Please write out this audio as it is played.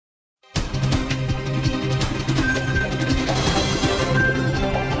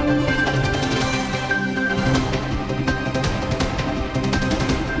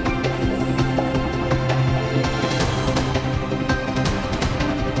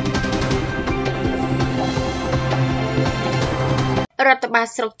រដ្ឋបាល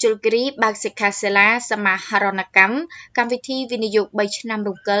ស្រុកជលគិរីបើកសិក្ខាសាលាសមាហរណកម្មកម្មវិធីវិនិយោគ3ឆ្នាំរ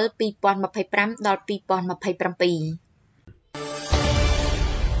ង្កិល2025ដល់2027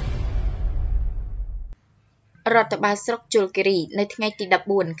 រដ្ឋបាលស្រុកជលគិរីនៅថ្ងៃទី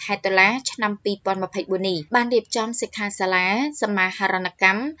14ខែតុលាឆ្នាំ2024នេះបានរៀបចំសិក្ខាសាលាសមាហរណក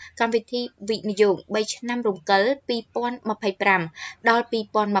ម្មកម្មវិធីវិនិយោគ3ឆ្នាំរង្កិល2025ដល់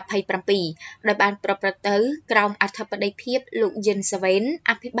2027ដោយបានប្រព្រឹត្តទៅក្រោមអធិបតីភាពលោកយិនសាវែន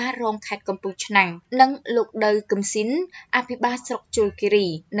អភិបាលរងខេត្តកំពង់ឆ្នាំងនិងលោកដៅកឹមស៊ីនអភិបាលស្រុកជលគិរី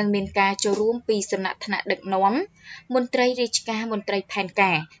និងមានការចូលរួមពីសំណាក់ថ្នាក់ដឹកនាំមន្ត្រីរាជការមន្ត្រីផែន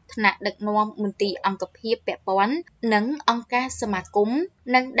ការថ្នាក់ដឹកនាំមន្ទីរអង្គភាពពាក់ព័ន្ធនិងអង្គការសមាគម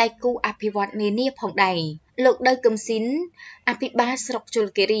និងដៃគូអភិវឌ្ឍនានាផងដែរលោកដៅកឹមស៊ីនអភិបាលស្រុកជល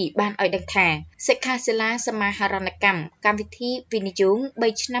គិរីបានឲ្យដឹងថាសិក្ខាសាលាសមាហរណកម្មកម្មវិធីវិនិយោគ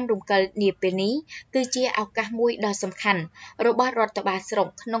3ឆ្នាំរង្កិលនាពេលនេះគឺជាឱកាសមួយដ៏សំខាន់របស់រដ្ឋបាលស្រុក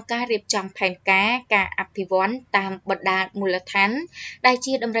ក្នុងការរៀបចំផែនការអភិវឌ្ឍតាមបណ្ដាមូលដ្ឋានដែល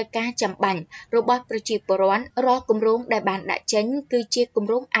ជាតម្រូវការចាំបាច់របស់ប្រជាពលរដ្ឋរាល់គម្រោងដែលបានដាក់ចេញគឺជាគ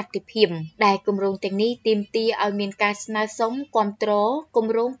ម្រោងអាទិភាពដែលគម្រោងទាំងនេះទាមទារឲ្យមានការស្នើសុំគាំទ្រគ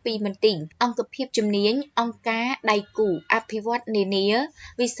ម្រោងពីមន្ទីរអង្គភាពជំនាញអង្គការដៃគូអភិវឌ្ឍនានា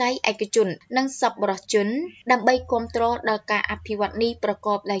វិស័យឯកជននិងសប្បុរសជនដើម្បីគាំទ្រដល់ការអភិវឌ្ឍនេះប្រក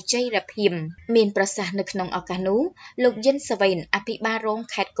បដោយចីរភាពមានប្រសាសន៍នៅក្នុងឱកាសនោះលោកយិនសាវែនអភិបាលរង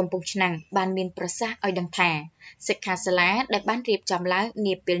ខេត្តកំពង់ឆ្នាំងបានមានប្រសាសន៍ឲ្យដឹងថាសិក្ខាសាលាដែលបានរៀបចំឡើង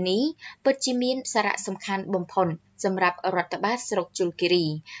នាពេលនេះពិតជាមានសារៈសំខាន់បំផុតសម្រាប់រដ្ឋបាលស្រុកជលគិរី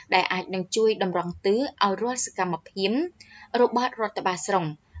ដែលអាចនឹងជួយតម្រង់ទិសឲ្យរាល់សកម្មភាពរបស់រដ្ឋបាលស្រុក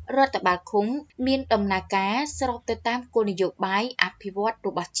រដ្ឋបាលឃុំមានដំណើរការស្របទៅតាមគោលនយោបាយអភិវឌ្ឍរ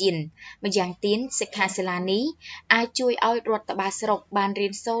បស់ជាតិម្យ៉ាងទៀតសិក្ខាសាលានេះអាចជួយឲ្យរដ្ឋបាលស្រុកបានរៀ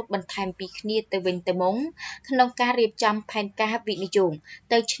នសូត្របន្ថែមពីគ្នាទៅវិញទៅមកក្នុងការរៀបចំផែនការវិនិយោគ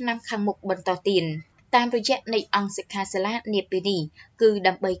ទៅឆ្នាំខាងមុខបន្តទៀតតាមរយៈនៃអង្គសិក្ខាសាលានាពេលនេះគឺ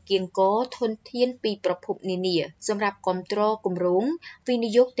ដើម្បីគៀងគរធនធានពីប្រភពនានាសម្រាប់គាំទ្រគម្រោងវិនិ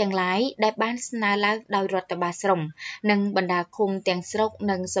យោគទាំងឡាយដែលបានស្នើឡើងដោយរដ្ឋបាលស្រុកនិងបណ្ដាឃុំទាំងស្រុក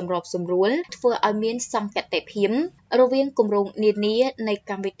និងសម្របសម្រួលធ្វើឲ្យមានសង្កតភាពរវាងគម្រោងនានានៃ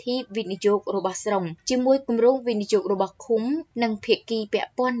កម្មវិធីវិនិយោគរបស់ស្រុកជាមួយគម្រោងវិនិយោគរបស់ឃុំនិងភាគីពាក់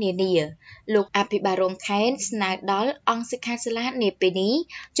ព័ន្ធនានាលោកអភិបាលរងខេត្តស្នើដល់អង្គសិក្ខាសាលានាពេលនេះ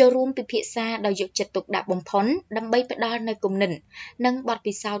ចូលរួមពិភាក្សាដោយយកចិត្តទុកដាក់បំផុតដើម្បីផ្ដល់នូវគំនិតនិងបទ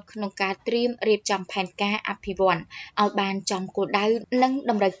ពិសោធន៍ក្នុងការត្រៀមរៀបចំផែនការអភិវឌ្ឍឲ្យបានចំគោលដៅនិង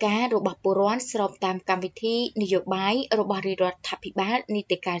តម្រូវការរបស់ពលរដ្ឋស្របតាមកម្មវិធីនយោបាយរបស់រាជរដ្ឋាភិបាលនី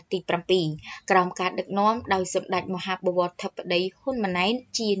តិកាលទី7ក្រោមការដឹកនាំដោយសម្ដេចមហាបវរធិបតីហ៊ុនម៉ាណែត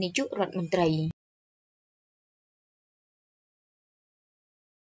ជានាយករដ្ឋមន្ត្រី